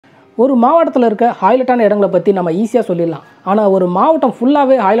ஒரு மாவட்டத்தில் இருக்க ஹைலைட்டான இடங்களை பற்றி நம்ம ஈஸியாக சொல்லிடலாம். ஆனால் ஒரு மாவட்டம்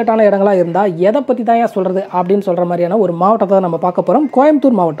ஃபுல்லாகவே ஹைலைட்டான இடங்களாக இருந்தால் எதை பற்றி தான் ஏன் சொல்கிறது அப்படின்னு சொல்கிற மாதிரியான ஒரு மாவட்டத்தை தான் நம்ம பார்க்க போகிறோம்.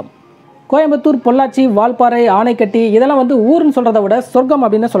 கோயம்புத்தூர் மாவட்டம். கோயம்புத்தூர், பொள்ளாச்சி, வால்பாறை, ஆனைக்கட்டி இதெல்லாம் வந்து ஊர்னு சொல்கிறத விட சொர்க்கம்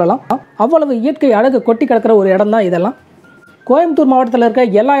அப்படின்னு சொல்லலாம். அவ்வளவு இயற்கை அழகு கொட்டி கிடக்கிற ஒரு இடம் தான் இதெல்லாம். கோயம்புத்தூர் மாவட்டத்தில் இருக்க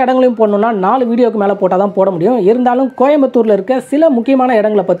எல்லா இடங்களையும் போடணுன்னா 4 வீடியோக்கு மேலே போட்டால் தான் போட முடியும். இருந்தாலும் கோயம்புத்தூரில் இருக்க சில முக்கியமான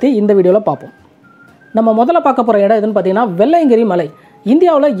இடங்களை பற்றி இந்த வீடியோவில் பார்ப்போம். நம்ம முதல்ல பார்க்க போகிற இடம் எதுன்னு பார்த்தீங்கன்னா வெள்ளையங்கிரி மலை.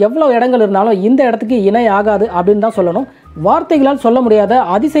 இந்தியாவில் எவ்வளோ இடங்கள் இருந்தாலும் இந்த இடத்துக்கு இணை ஆகாது அப்படின்னு தான் சொல்லணும். வார்த்தைகளால் சொல்ல முடியாத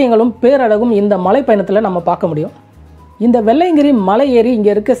அதிசயங்களும் பேரழகும் இந்த மலை பயணத்தில் நம்ம பார்க்க முடியும். இந்த வெள்ளையங்கிரி மலை ஏறி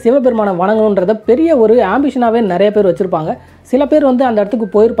இங்கே இருக்க சிவபெருமானை வணங்கணுன்றத பெரிய ஒரு ஆம்பிஷனாகவே நிறைய பேர் வச்சுருப்பாங்க. சில பேர் வந்து அந்த இடத்துக்கு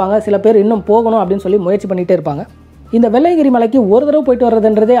போயிருப்பாங்க, சில பேர் இன்னும் போகணும் அப்படின்னு சொல்லி முயற்சி பண்ணிகிட்டே இருப்பாங்க. இந்த வெள்ளையங்கிரி மலைக்கு ஒரு தடவை போயிட்டு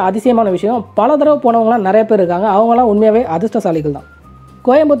வர்றதுன்றதே அதிசயமான விஷயம். பல தடவை போனவங்களாம் நிறைய பேர் இருக்காங்க. அவங்களாம் உண்மையாகவே அதிர்ஷ்டசாலிகள் தான்.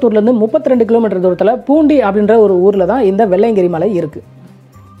 கோயம்புத்தூர்லேருந்து 32 கிலோமீட்டர் தூரத்தில் பூண்டி அப்படின்ற ஒரு ஊரில் தான் இந்த வெள்ளையங்கிரி மலை இருக்குது.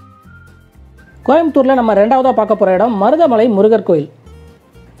 கோயம்புத்தூரில் நம்ம ரெண்டாவதாக பார்க்க போகிற இடம் மருதமலை முருகர் கோயில்.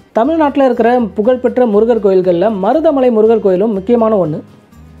 தமிழ்நாட்டில் இருக்கிற புகழ்பெற்ற முருகர் கோயில்களில் மருதமலை முருகர் கோயிலும் முக்கியமான ஒன்று.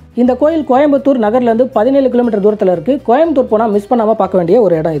 இந்த கோயில் கோயம்புத்தூர் நகர்லேருந்து 17 கிலோமீட்டர் தூரத்தில் இருக்குது. கோயம்புத்தூர் போனால் மிஸ் பண்ணாமல் பார்க்க வேண்டிய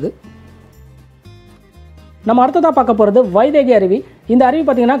ஒரு இடம் இது. நம்ம அடுத்ததாக பார்க்க போகிறது வைதேகி அருவி. இந்த அருவி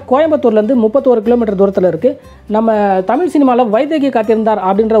பார்த்திங்கன்னா கோயம்புத்தூர்லேருந்து 31 கிலோமீட்டர் தூரத்தில் இருக்குது. நம்ம தமிழ் சினிமாவில் வைதேகி காத்திருந்தார்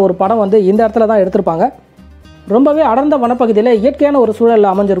அப்படின்ற ஒரு படம் வந்து இந்த இடத்துல தான் எடுத்திருப்பாங்க. ரொம்பவே அடர்ந்த வனப்பகுதியில் இயற்கையான ஒரு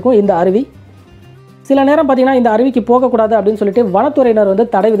சூழலில் அமைஞ்சிருக்கும் இந்த அருவி. சில நேரம் பார்த்திங்கன்னா இந்த அருவிக்கு போகக்கூடாது அப்படின்னு சொல்லிட்டு வனத்துறையினர் வந்து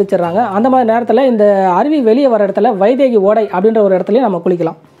தடை விதிச்சிடுறாங்க. அந்த மாதிரி நேரத்தில் இந்த அருவி வெளியே வர இடத்துல வைதேகி ஓடை அப்படின்ற ஒரு இடத்துலையும் நம்ம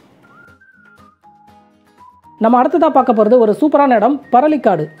குளிக்கலாம். நம்ம அடுத்ததாக பார்க்க போகிறது ஒரு சூப்பரான இடம்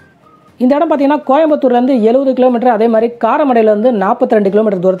பரளிக்காடு. இந்த இடம் பார்த்திங்கன்னா கோயம்புத்தூர்லேருந்து 70 கிலோமீட்டர், அதே மாதிரி காரமடையிலேருந்து 42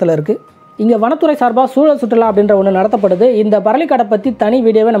 கிலோமீட்டர் தூரத்தில் இருக்குது. இங்கே வனத்துறை சார்பாக சூழல் சுற்றுலா அப்படின்ற ஒன்று நடத்தப்படுது. இந்த பரளிக்காடை பற்றி தனி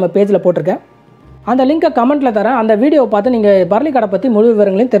வீடியோவை நம்ம பேஜில் போட்டிருக்கேன். அந்த லிங்கை கமெண்ட்டில் தரேன். அந்த வீடியோவை பார்த்து நீங்கள் பரளிக்காடை பற்றி முழு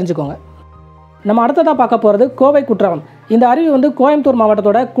விவரங்களையும் தெரிஞ்சுக்கோங்க. நம்ம அடுத்ததாக பார்க்க போகிறது கோவை குற்றாலம். இந்த அருவி வந்து கோயம்புத்தூர்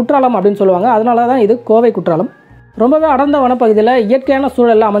மாவட்டத்தோட குற்றாலம் அப்படின்னு சொல்லுவாங்க. அதனால தான் இது கோவை குற்றாலம். ரொம்பவே அடர்ந்த வனப்பகுதியில் இயற்கையான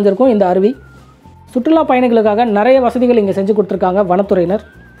சூழலில் அமைஞ்சிருக்கும் இந்த அருவி. சுற்றுலா பயணிகளுக்காக நிறைய வசதிகள் இங்கே செஞ்சு கொடுத்துருக்காங்க வனத்துறையினர்.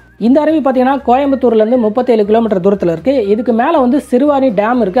 இந்த அருவி பார்த்திங்கன்னா கோயம்புத்தூர்லேருந்து 37 கிலோமீட்டர் தூரத்தில் இருக்குது. இதுக்கு மேலே வந்து சிறுவாணி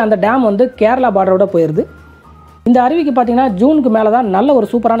டேம் இருக்குது. அந்த டேம் வந்து கேரளா பார்டரோட போயிடுது. இந்த அருவிக்கு பார்த்திங்கன்னா ஜூனுக்கு மேலே தான் நல்ல ஒரு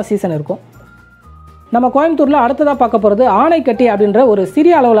சூப்பரான சீசன் இருக்கும். நம்ம கோயம்புத்தூரில் அடுத்ததாக பார்க்க போகிறது ஆனைக்கட்டி அப்படின்ற ஒரு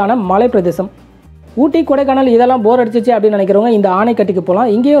சிறிய அளவிலான மலை பிரதேசம். ஊட்டி, கொடைக்கானல் இதெல்லாம் போர் அடிச்சிச்சு அப்படின்னு நினைக்கிறவங்க இந்த ஆனைக்கட்டிக்கு போகலாம்.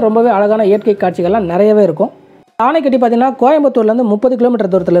 இங்கேயும் ரொம்பவே அழகான இயற்கை காட்சிகள்லாம் நிறையவே இருக்கும். ஆனைக்கட்டி பார்த்திங்கன்னா கோயம்புத்தூர்லேருந்து 30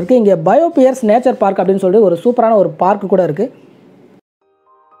 கிலோமீட்டர் தூரத்தில் இருக்குது. இங்கே பயோபியர்ஸ் நேச்சர் பார்க் அப்படின்னு சொல்லி ஒரு சூப்பரான ஒரு பார்க் கூட இருக்குது.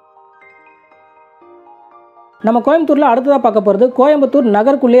 நம்ம கோயம்புத்தூரில் அடுத்ததாக பார்க்க போகிறது கோயம்புத்தூர்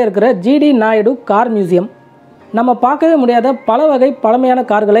நகருக்குள்ளே இருக்கிற ஜிடி நாயுடு கார் மியூசியம். நம்ம பார்க்கவே முடியாத பல வகை பழமையான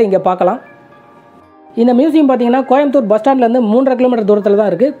கார்களை இங்கே பார்க்கலாம். இந்த மியூசியம் பார்த்திங்கன்னா கோயம்புத்தூர் பஸ் ஸ்டாண்ட்லேருந்து 3.5 கிலோமீட்டர் தூரத்தில் தான்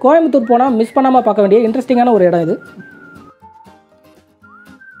இருக்குது. கோயம்புத்தூர் போனால் மிஸ் பண்ணாமல் பார்க்க வேண்டிய இன்ட்ரெஸ்டிங்கான ஒரு இடம் இது.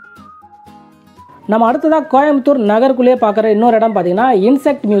 நம்ம அடுத்ததாக கோயம்புத்தூர் நகருக்குள்ளேயே பார்க்குற இன்னொரு இடம் பார்த்திங்கன்னா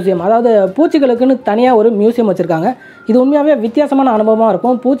இன்செக்ட் மியூசியம். அதாவது பூச்சிகளுக்குன்னு தனியாக ஒரு மியூசியம் வச்சுருக்காங்க. இது உண்மையாகவே வித்தியாசமான அனுபவமாக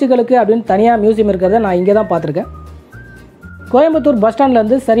இருக்கும். பூச்சிகளுக்கு அப்படின்னு தனியாக மியூசியம் இருக்கிறத நான் இங்கே தான் பார்த்துருக்கேன். கோயம்புத்தூர் பஸ்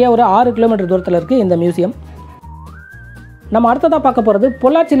ஸ்டாண்ட்லேருந்து சரியாக ஒரு 6 கிலோமீட்டர் தூரத்தில் இருக்குது இந்த மியூசியம். நம்ம அடுத்ததாக பார்க்க போகிறது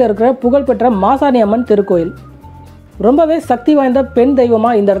பொள்ளாச்சியில் இருக்கிற புகழ்பெற்ற மாசாணி அம்மன் திருக்கோயில். ரொம்பவே சக்தி வாய்ந்த பெண்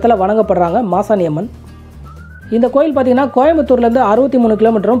தெய்வமாக இந்த இடத்துல வணங்கப்படுறாங்க மாசாணி அம்மன். இந்த கோயில் பார்த்திங்கன்னா கோயம்புத்தூர்லேருந்து 63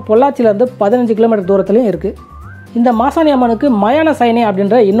 கிலோமீட்டரும், பொள்ளாச்சியிலேருந்து 15 கிலோமீட்டர் தூரத்துலையும் இருக்குது. இந்த மாசாணி அம்மனுக்கு மயான சைனி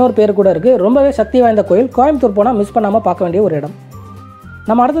அப்படின்ற இன்னொரு பேர் கூட இருக்குது. ரொம்பவே சக்தி வாய்ந்த கோயில். கோயம்புத்தூர் போனால் மிஸ் பண்ணாமல் பார்க்க வேண்டிய ஒரு இடம்.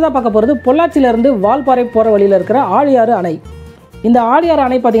 நம்ம அடுத்ததாக பார்க்க போகிறது பொள்ளாச்சியிலேருந்து வால்பாறை போகிற வழியில் இருக்கிற ஆழியாறு அணை. இந்த ஆழியாறு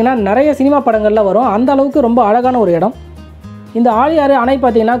அணை பார்த்திங்கன்னா நிறைய சினிமா படங்களில் வரும். அந்த அளவுக்கு ரொம்ப அழகான ஒரு இடம். இந்த ஆழியாறு அணை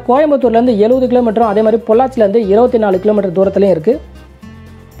பார்த்திங்கன்னா கோயம்புத்தூர்லேருந்து 70 கிலோமீட்டரும், அதே மாதிரி பொள்ளாச்சியிலேருந்து 24 கிலோமீட்டர் தூரத்துலையும் இருக்குது.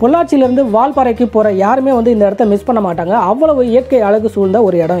 பொள்ளாச்சியிலேருந்து வால்பாறைக்கு போகிற யாருமே வந்து இந்த இடத்த மிஸ் பண்ண மாட்டாங்க. அவ்வளவு இயற்கை அழகு சூழ்ந்த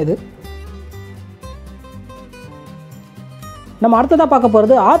ஒரு இடம் இது. நம்ம அடுத்ததாக பார்க்க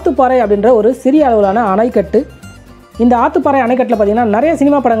போகிறது ஆத்துப்பாறை அப்படின்ற ஒரு சிறிய அளவிலான அணைக்கட்டு. இந்த ஆத்துப்பாறை அணைக்கட்டில் பார்த்திங்கன்னா நிறைய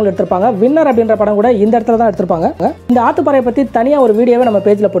சினிமா படங்கள் எடுத்திருப்பாங்க. வின்னர் அப்படின்ற படம் கூட இந்த இடத்துல தான் எடுத்திருப்பாங்க. இந்த ஆத்துப்பாறையை பற்றி தனியாக ஒரு வீடியோவை நம்ம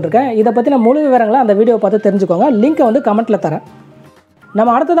பேஜில் போட்டிருக்கேன். இதை பற்றின முழு விவரங்களை அந்த வீடியோவை பார்த்து தெரிஞ்சுக்கோங்க. லிங்க்கை வந்து கமெண்ட்டில் தரேன்.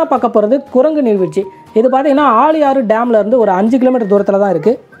 நம்ம அடுத்ததாக பார்க்க போகிறது குரங்கு நீர்வீழ்ச்சி. இது பார்த்திங்கன்னா ஆழியாறு டேம்லேருந்து ஒரு 5 கிலோமீட்டர் தூரத்தில் தான்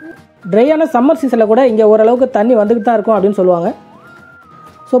இருக்குது. ட்ரையான சம்மர் சீசனில் கூட இங்கே ஓரளவுக்கு தண்ணி வந்துக்கிட்டு தான் இருக்கும் அப்படின்னு சொல்லுவாங்க.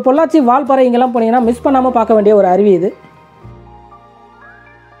 ஸோ பொள்ளாச்சி, வால்பாறை இங்கெல்லாம் போனீங்கன்னா மிஸ் பண்ணாமல் பார்க்க வேண்டிய ஒரு அருவி இது.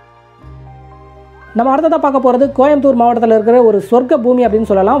 நம்ம அடுத்ததாக பார்க்க போகிறது கோயம்புத்தூர் மாவட்டத்தில் இருக்கிற ஒரு சொர்க்க பூமி அப்படின்னு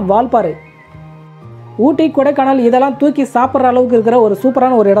சொல்லலாம், வால்பாறை. ஊட்டி, கொடைக்கானல் இதெல்லாம் தூக்கி சாப்பிட்ற அளவுக்கு இருக்கிற ஒரு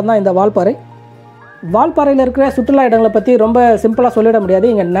சூப்பரான ஒரு இடம் தான் இந்த வால்பாறை. வால்பாறையில் இருக்கிற சுற்றுலா இடங்களை பற்றி ரொம்ப சிம்பிளாக சொல்லிட முடியாது.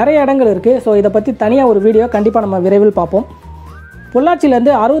 இங்கே நிறைய இடங்கள் இருக்குது. ஸோ இதை பற்றி தனியாக ஒரு வீடியோ கண்டிப்பாக நம்ம விரைவில் பார்ப்போம்.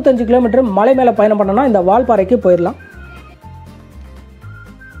 பொள்ளாச்சியிலேருந்து 65 கிலோமீட்டர் மலை மேலே பயணம் பண்ணோன்னா இந்த வால்பாறைக்கு போயிடலாம்.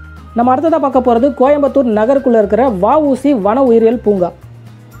 நம்ம அடுத்ததாக பார்க்க போகிறது கோயம்புத்தூர் நகருக்குள்ளே இருக்கிற வஉசி வன உயிரியல் பூங்கா.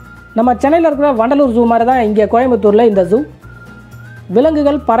 நம்ம சென்னையில் இருக்கிற வண்டலூர் ஜூ மாதிரி தான் இங்கே கோயம்புத்தூரில் இந்த ஜூ.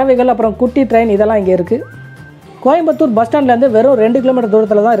 விலங்குகள், பறவைகள், அப்புறம் குட்டி ட்ரெயின் இதெல்லாம் இங்கே இருக்குது. கோயம்புத்தூர் பஸ் ஸ்டாண்ட்லேருந்து வெறும் 2 கிலோமீட்டர்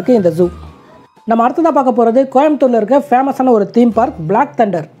தூரத்தில் தான் இருக்குது இந்த ஜூ. நம்ம அடுத்ததாக பார்க்க போகிறது கோயம்புத்தூரில் இருக்க ஃபேமஸான ஒரு தீம் பார்க் பிளாக்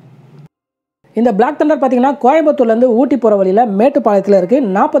தண்டர். இந்த பிளாக் தண்டர் பார்த்திங்கன்னா கோயம்புத்தூர்லேருந்து ஊட்டி போகிற வழியில் மேட்டுப்பாளையத்தில் இருக்குது.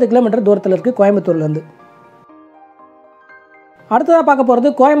 40 கிலோமீட்டர் தூரத்தில் இருக்குது கோயம்புத்தூர்லேருந்து. அடுத்ததாக பார்க்க போகிறது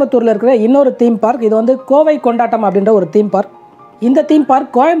கோயம்புத்தூரில் இருக்கிற இன்னொரு தீம் பார்க். இது வந்து கோவை கொண்டாட்டம் அப்படின்ற ஒரு தீம் பார்க். இந்த தீம் பார்க்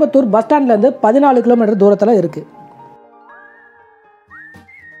கோயம்புத்தூர் பஸ் ஸ்டாண்ட்லேருந்து 14 கிலோமீட்டர் தூரத்தில் இருக்குது.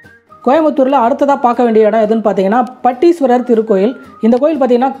 கோயம்புத்தூரில் அடுத்ததாக பார்க்க வேண்டிய இடம் எதுன்னு பார்த்தீங்கன்னா பட்டீஸ்வரர் திருக்கோயில். இந்த கோயில்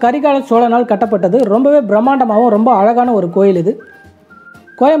பார்த்திங்கன்னா கரிகால சோழனால் கட்டப்பட்டது. ரொம்பவே பிரம்மாண்டமாகவும் ரொம்ப அழகான ஒரு கோயில் இது.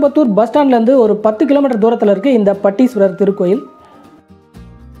 கோயம்புத்தூர் பஸ் ஸ்டாண்ட்லேருந்து ஒரு 10 கிலோமீட்டர் தூரத்தில் இருக்குது இந்த பட்டீஸ்வரர் திருக்கோயில்.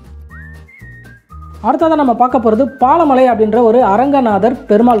 அடுத்ததாக நம்ம பார்க்க போகிறது பாலமலை அப்படின்ற ஒரு அரங்கநாதர்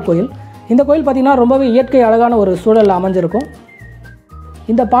பெருமாள் கோயில். இந்த கோயில் பார்த்திங்கன்னா ரொம்பவே இயற்கை அழகான ஒரு சூழலில் அமைஞ்சிருக்கும்.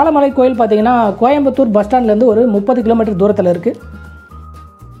 இந்த பாலமலை கோயில் பார்த்திங்கன்னா கோயம்புத்தூர் பஸ் ஸ்டாண்ட்லேருந்து ஒரு 30 கிலோமீட்டர் தூரத்தில் இருக்குது.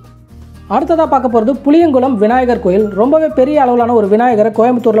 அடுத்ததாக பார்க்க போகிறது புளியங்குளம் விநாயகர் கோயில். ரொம்பவே பெரிய அளவிலான ஒரு விநாயகரை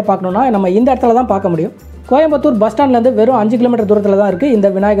கோயம்புத்தூரில் பார்க்கணுன்னா நம்ம இந்த இடத்துல தான் பார்க்க முடியும். கோயம்புத்தூர் பஸ் ஸ்டாண்ட்லேருந்து வெறும் 5 கிலோமீட்டர் தூரத்தில் தான் இருக்குது இந்த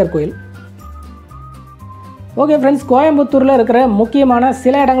விநாயகர் கோயில். ஓகே ஃப்ரெண்ட்ஸ், கோயம்புத்தூரில் இருக்கிற முக்கியமான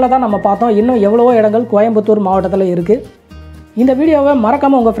சில இடங்களை தான் நம்ம பார்த்தோம். இன்னும் எவ்வளவோ இடங்கள் கோயம்புத்தூர் மாவட்டத்தில் இருக்குது. இந்த வீடியோவை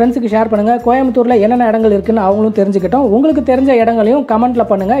மறக்காமல் உங்கள் ஃப்ரெண்ட்ஸுக்கு ஷேர் பண்ணுங்கள். கோயம்புத்தூரில் என்னென்ன இடங்கள் இருக்குதுன்னு அவங்களும் தெரிஞ்சுக்கிட்டோம். உங்களுக்கு தெரிஞ்ச இடங்களையும் கமெண்ட்டில்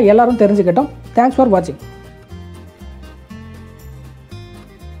பண்ணுங்கள், எல்லோரும் தெரிஞ்சுக்கிட்டோம். தேங்க்ஸ் ஃபார் வாட்சிங்.